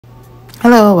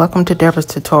Hello, welcome to Deborah's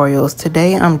Tutorials.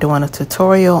 Today I'm doing a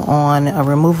tutorial on a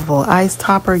removable ice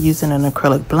topper using an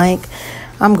acrylic blank.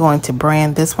 I'm going to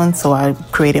brand this one, so I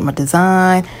created my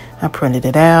design, I printed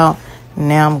it out.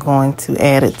 Now I'm going to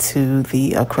add it to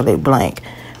the acrylic blank.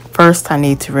 First I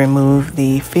need to remove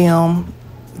the film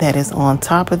that is on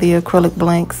top of the acrylic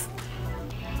blanks.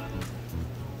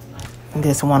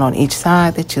 There's one on each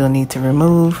side that you'll need to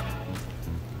remove.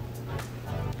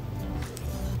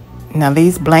 Now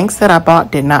these blanks that I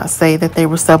bought did not say that they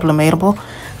were sublimatable.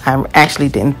 I actually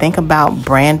didn't think about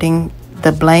branding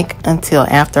the blank until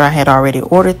after I had already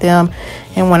ordered them.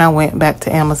 And when I went back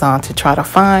to Amazon to try to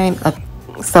find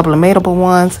sublimatable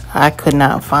ones, I could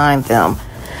not find them.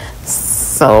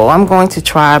 So I'm going to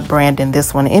try branding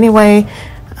this one anyway.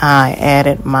 I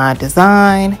added my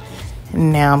design.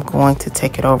 Now I'm going to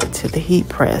take it over to the heat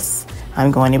press.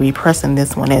 I'm going to be pressing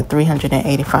this one at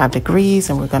 385 degrees,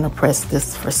 and we're going to press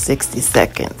this for 60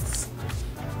 seconds.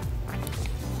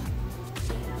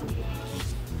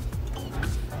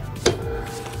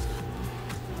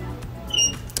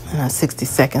 60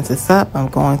 seconds is up. I'm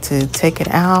going to take it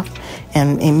out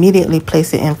and immediately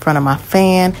place it in front of my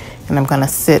fan, and I'm going to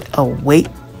set a weight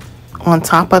on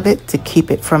top of it to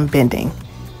keep it from bending.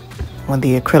 When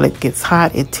the acrylic gets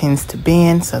hot, it tends to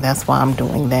bend, so that's why I'm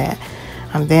doing that.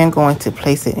 I'm then going to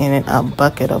place it in a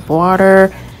bucket of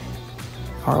water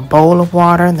or a bowl of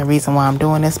water. And the reason why I'm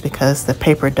doing this is because the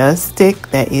paper does stick.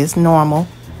 That is normal.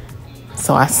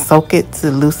 So I soak it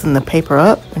to loosen the paper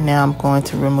up. And now I'm going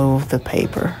to remove the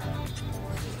paper.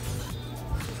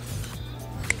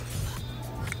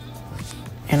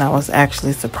 And I was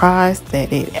actually surprised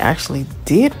that it actually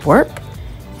did work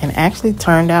and actually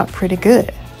turned out pretty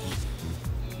good.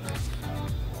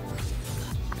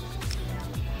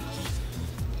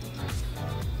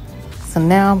 So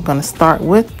now I'm going to start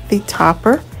with the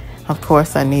topper. Of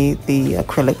course, I need the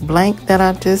acrylic blank that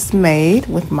I just made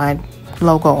with my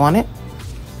logo on it.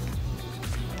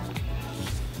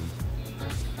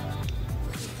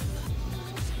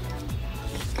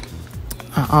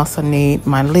 I also need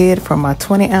my lid for my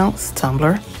 20-ounce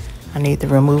tumbler. I need to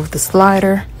remove the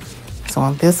slider. So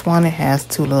on this one, it has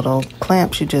two little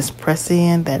clamps you just press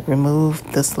in that remove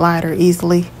the slider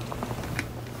easily.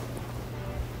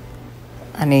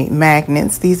 I need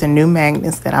magnets. These are new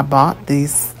magnets that I bought.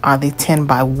 These are the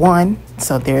 10x1,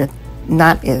 so they're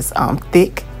not as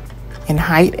thick in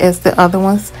height as the other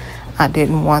ones. I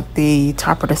didn't want the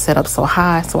topper to set up so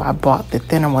high, so I bought the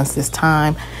thinner ones this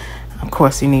time. Of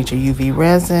course, you need your UV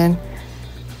resin.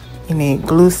 You need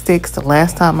glue sticks. The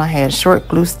last time I had short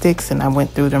glue sticks and I went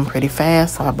through them pretty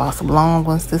fast, so I bought some long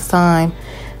ones this time.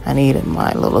 I needed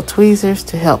my little tweezers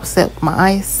to help set my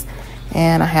ice,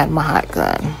 and I had my hot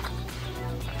gun.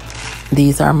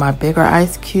 These are my bigger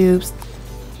ice cubes.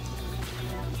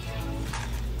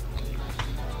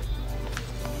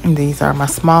 And these are my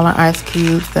smaller ice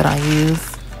cubes that I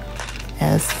use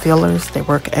as fillers. They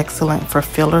work excellent for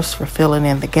fillers, for filling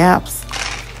in the gaps.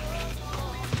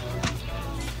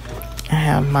 I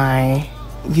have my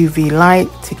UV light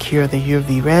to cure the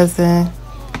UV resin.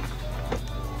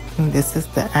 And this is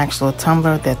the actual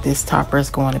tumbler that this topper is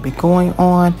going to be going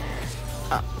on.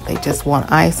 They just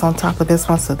want ice on top of this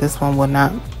one, so this one will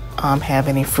not have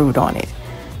any fruit on it.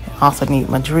 I also need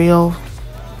my drill.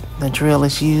 The drill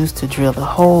is used to drill the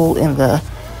hole in the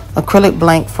acrylic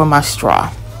blank for my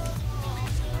straw.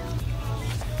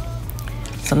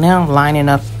 So now I'm lining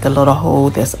up the little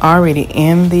hole that's already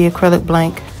in the acrylic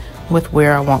blank with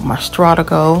where I want my straw to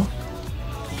go.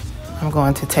 I'm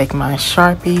going to take my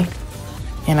Sharpie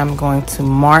and I'm going to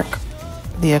mark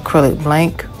the acrylic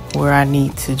blank where I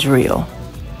need to drill.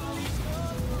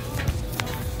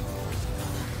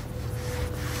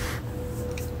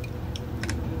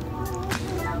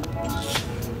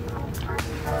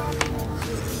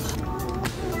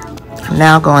 I'm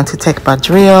now going to take my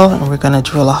drill and we're going to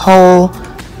drill a hole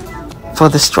for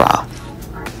the straw.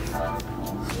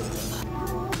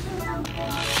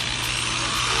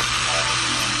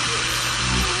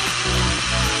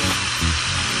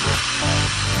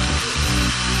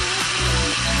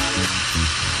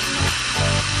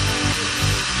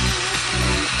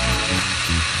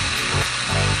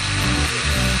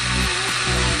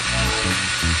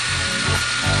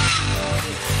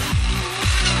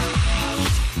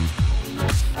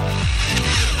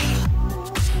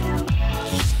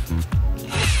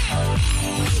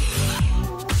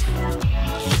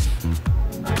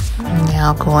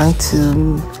 Now going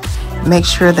to make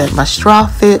sure that my straw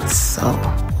fits. So,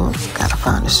 gotta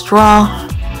find a straw.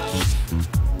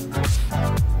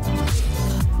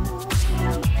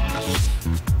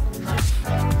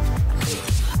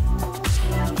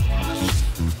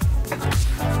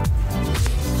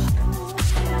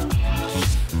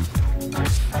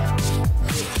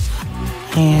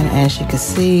 And as you can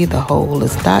see, the hole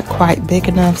is not quite big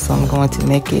enough, so I'm going to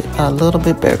make it a little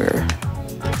bit bigger.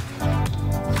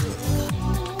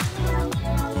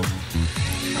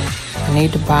 I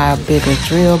need to buy a bigger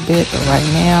drill bit, but right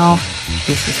now,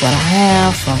 this is what I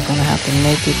have, so I'm gonna have to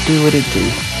make it do what it do.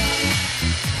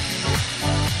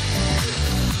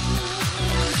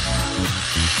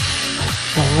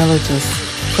 I'm really just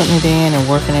putting it in and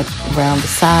working it around the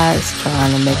sides,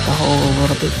 trying to make the hole a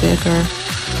little bit bigger.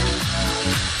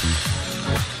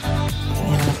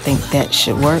 And I think that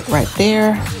should work right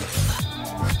there.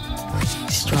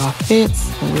 Straw fits,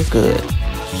 and we're good.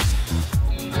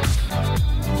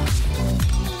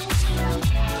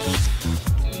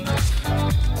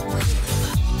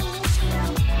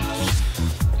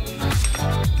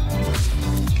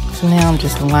 So now I'm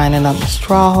just lining up the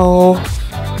straw hole.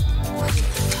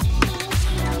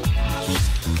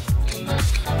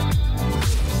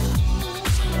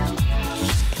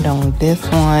 And on this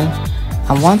one,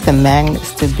 I want the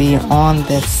magnets to be on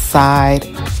the side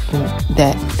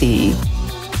that the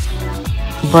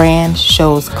brand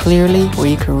shows clearly, where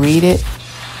you can read it.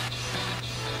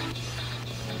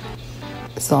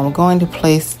 So I'm going to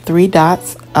place 3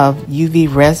 dots of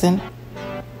UV resin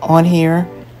on here.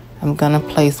 I'm going to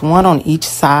place one on each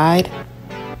side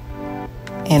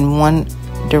and one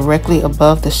directly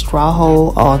above the straw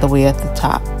hole all the way at the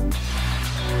top.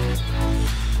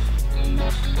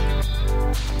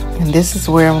 And this is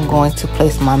where I'm going to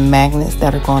place my magnets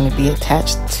that are going to be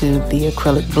attached to the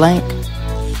acrylic blank.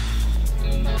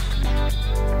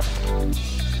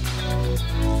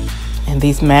 And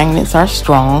these magnets are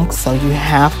strong, so you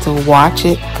have to watch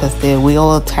it because they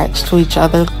will attach to each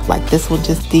other like this one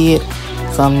just did.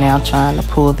 So I'm now trying to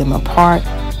pull them apart.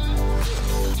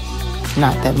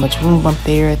 Not that much room up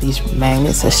there. These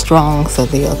magnets are strong, so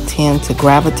they'll tend to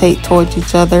gravitate towards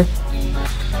each other.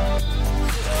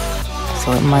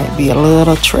 So it might be a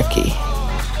little tricky.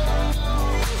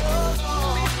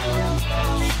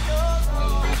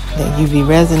 The UV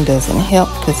resin doesn't help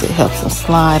because it helps them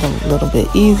slide a little bit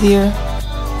easier.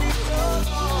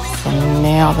 So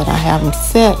now that I have them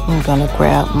set, I'm going to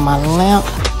grab my lamp.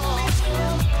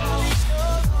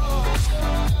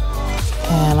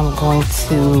 And I'm going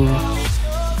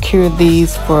to cure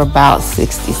these for about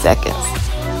 60 seconds.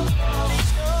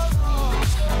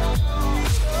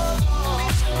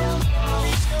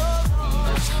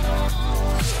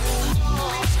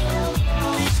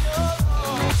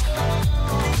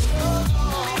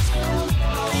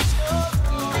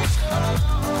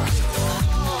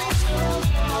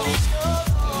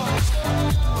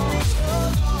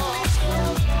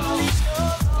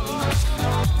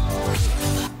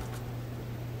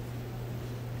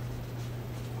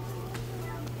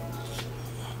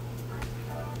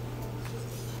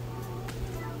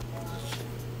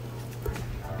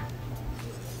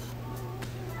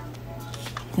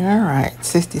 Alright,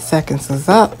 60 seconds is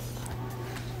up.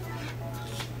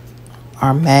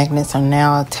 Our magnets are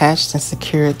now attached and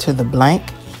secured to the blank.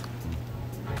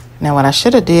 Now what I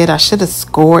should have did, I should have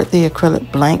scored the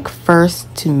acrylic blank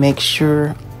first to make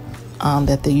sure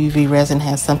that the UV resin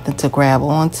has something to grab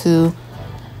onto.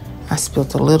 I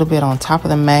spilled a little bit on top of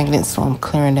the magnet, so I'm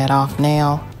clearing that off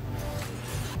now.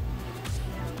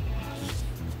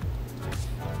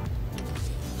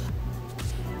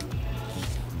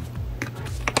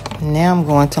 Now I'm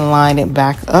going to line it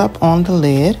back up on the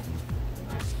lid.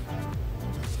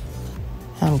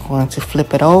 I'm going to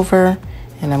flip it over,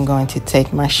 and I'm going to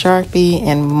take my Sharpie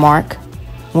and mark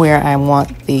where I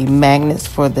want the magnets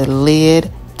for the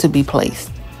lid to be placed.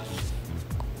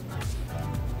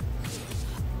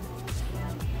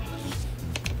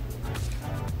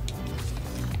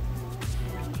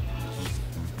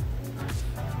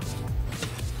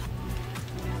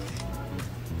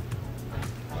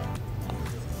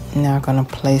 Now I'm going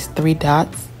to place 3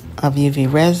 dots of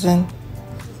UV resin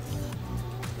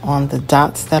on the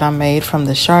dots that I made from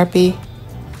the Sharpie.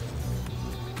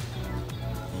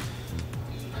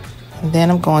 And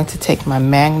then I'm going to take my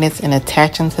magnets and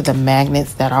attach them to the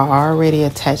magnets that are already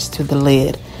attached to the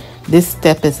lid. This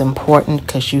step is important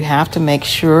because you have to make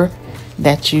sure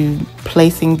that you're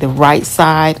placing the right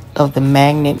side of the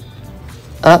magnet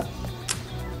up.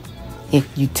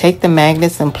 If you take the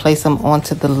magnets and place them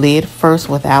onto the lid first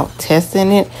without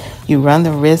testing it, you run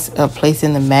the risk of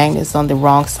placing the magnets on the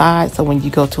wrong side. So when you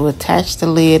go to attach the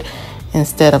lid,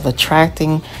 instead of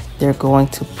attracting, they're going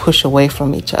to push away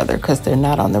from each other because they're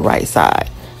not on the right side.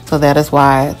 So that is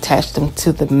why I attach them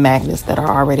to the magnets that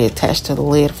are already attached to the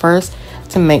lid first,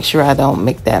 to make sure I don't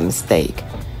make that mistake.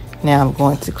 Now I'm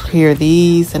going to clear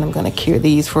these, and I'm going to cure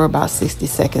these for about 60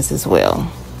 seconds as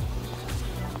well.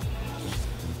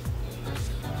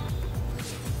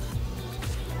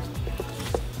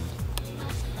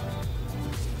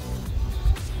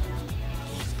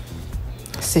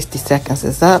 60 seconds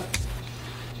is up.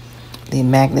 The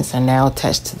magnets are now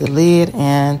attached to the lid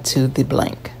and to the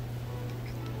blank.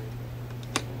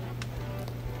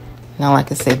 Now, like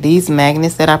I said, these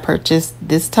magnets that I purchased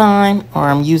this time, or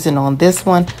I'm using on this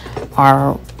one,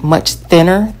 are much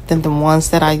thinner than the ones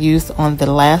that I used on the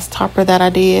last topper that I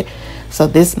did. So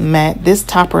this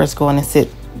topper is going to sit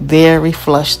very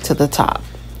flush to the top.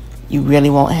 You really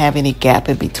won't have any gap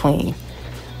in between.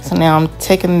 So now I'm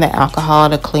taking the alcohol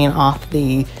to clean off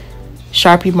the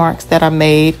Sharpie marks that I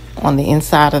made on the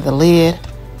inside of the lid.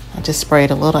 I just sprayed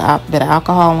a little bit of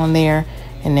alcohol on there,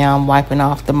 and now I'm wiping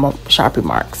off the Sharpie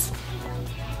marks.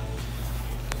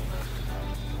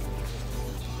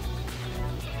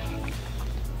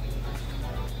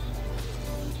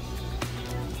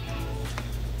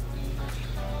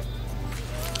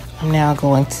 I'm now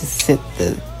going to sit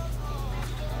the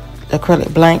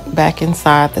acrylic blank back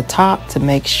inside the top to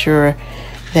make sure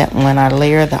that when I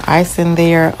layer the ice in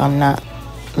there, I'm not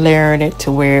layering it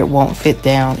to where it won't fit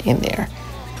down in there.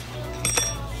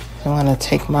 I'm going to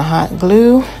take my hot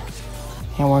glue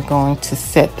and we're going to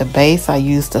set the base. I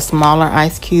used the smaller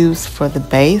ice cubes for the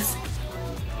base.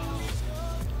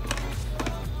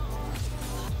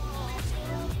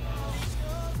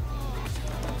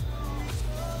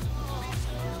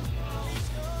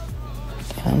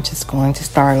 I'm just going to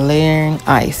start layering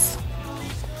ice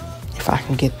if I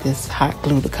can get this hot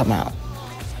glue to come out.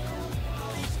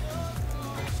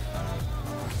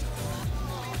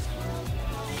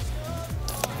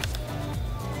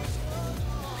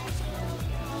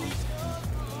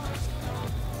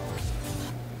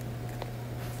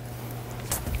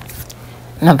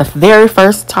 Now, the very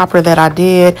first topper that I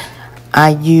did,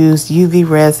 I used UV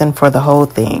resin for the whole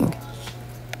thing.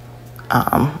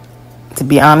 To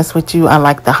be honest with you, I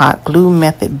like the hot glue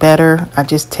method better. I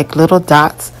just take little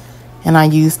dots and I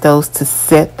use those to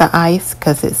set the ice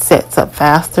because it sets up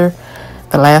faster.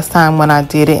 The last time when I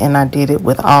did it, and I did it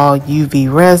with all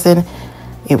UV resin,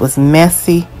 it was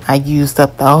messy. I used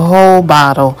up the whole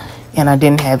bottle and I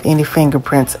didn't have any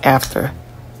fingerprints after.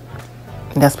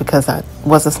 And that's because I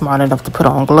wasn't smart enough to put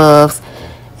on gloves,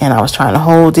 and I was trying to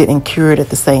hold it and cure it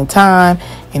at the same time,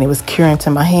 and it was curing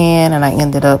to my hand and I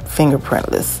ended up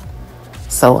fingerprintless.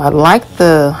 So I like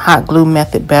the hot glue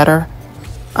method better,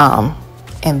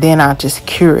 and then I just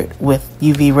cure it with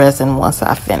UV resin once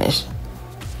I finish.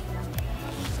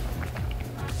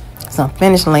 So I'm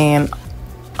finished laying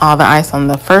all the ice on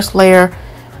the first layer.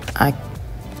 I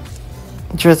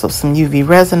drizzled some UV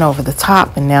resin over the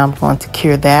top, and now I'm going to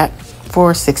cure that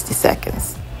for 60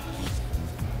 seconds.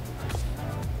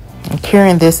 And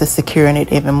curing this is securing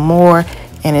it even more,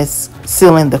 and it's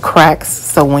sealing the cracks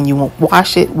so when you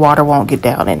wash it, water won't get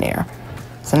down in there.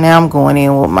 So now I'm going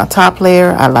in with my top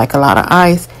layer. I like a lot of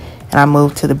ice, and I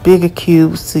move to the bigger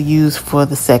cubes to use for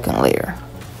the second layer.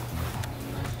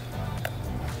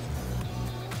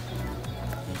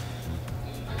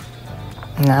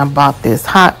 Now I bought this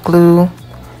hot glue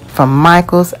from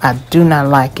Michael's. I do not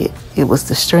like it. It was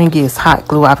the stringiest hot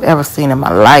glue I've ever seen in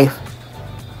my life.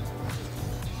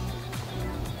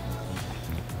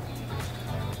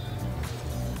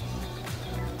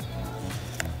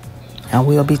 And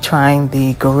we'll be trying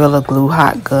the Gorilla Glue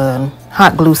hot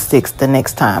glue sticks the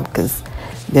next time, because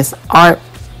this Art,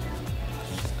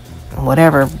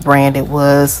 whatever brand it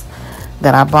was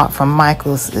that I bought from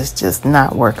Michael's, is just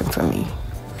not working for me.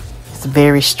 It's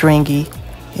very stringy.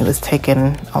 It was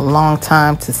taking a long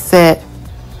time to set.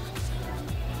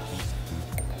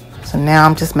 So now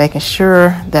I'm just making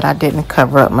sure that I didn't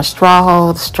cover up my straw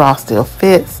hole. The straw still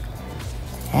fits.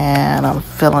 And I'm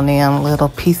filling in little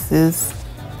pieces,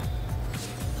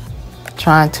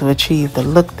 trying to achieve the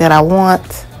look that I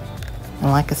want.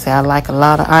 And like I said, I like a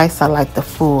lot of ice. I like the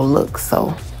full look,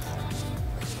 so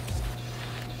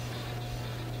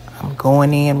I'm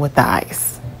going in with the ice.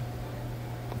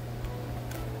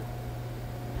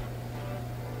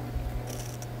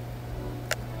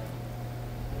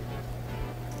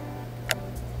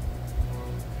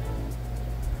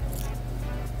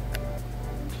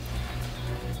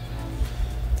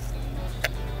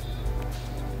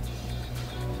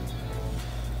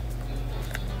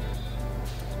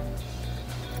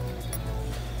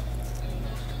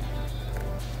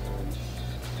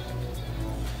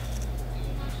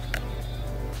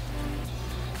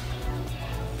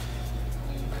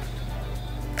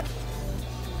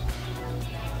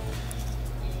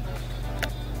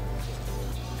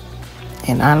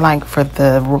 And I like for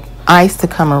the ice to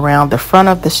come around the front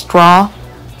of the straw.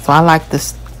 So I like the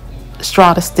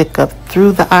straw to stick up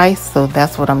through the ice. So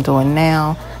that's what I'm doing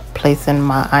now, placing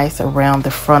my ice around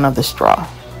the front of the straw.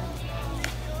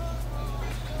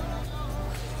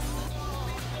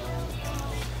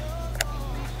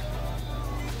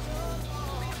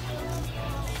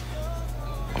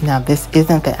 Now this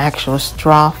isn't the actual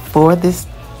straw for this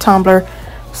tumbler,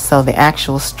 so the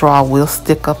actual straw will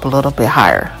stick up a little bit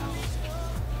higher.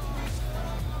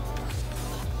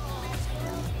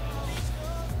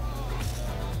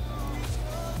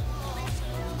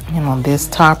 And on this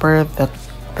topper,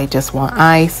 they just want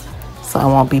ice, so I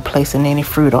won't be placing any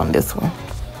fruit on this one.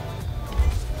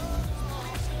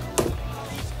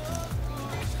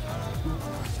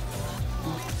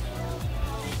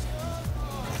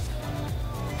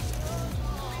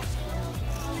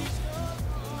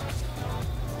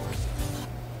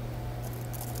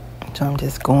 So I'm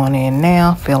just going in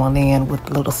now, filling in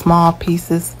with little small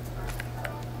pieces.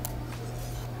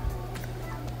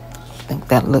 I think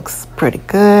that looks pretty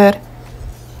good.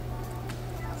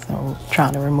 So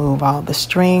trying to remove all the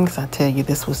strings. I tell you,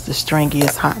 this was the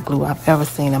stringiest hot glue I've ever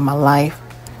seen in my life.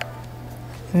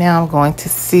 Now I'm going to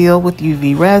seal with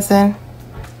UV resin.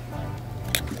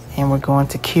 And we're going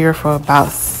to cure for about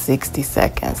 60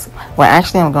 seconds. Well,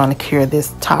 actually, I'm going to cure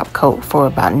this top coat for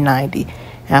about 90.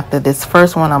 After this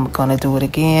first one, I'm going to do it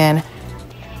again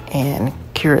and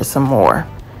cure it some more.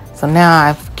 So now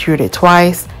I've cured it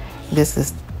twice. This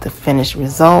is the finished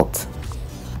result.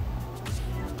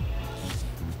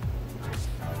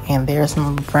 And there's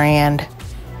my brand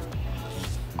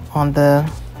on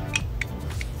the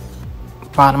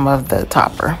bottom of the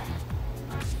topper.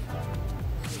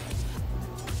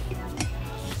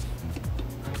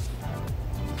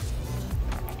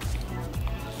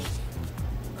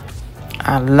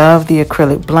 I love the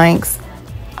acrylic blanks.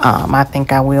 I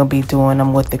think I will be doing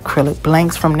them with acrylic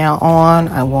blanks from now on.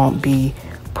 I won't be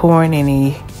pouring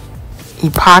any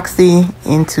epoxy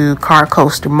into card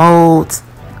coaster molds.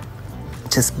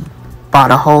 Just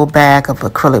bought a whole bag of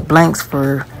acrylic blanks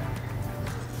for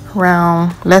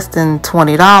around less than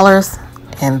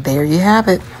 $20, and there you have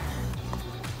it.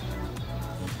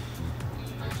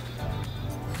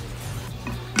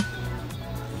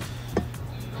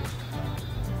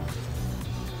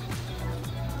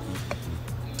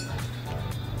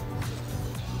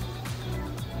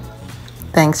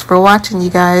 Thanks for watching, you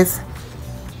guys.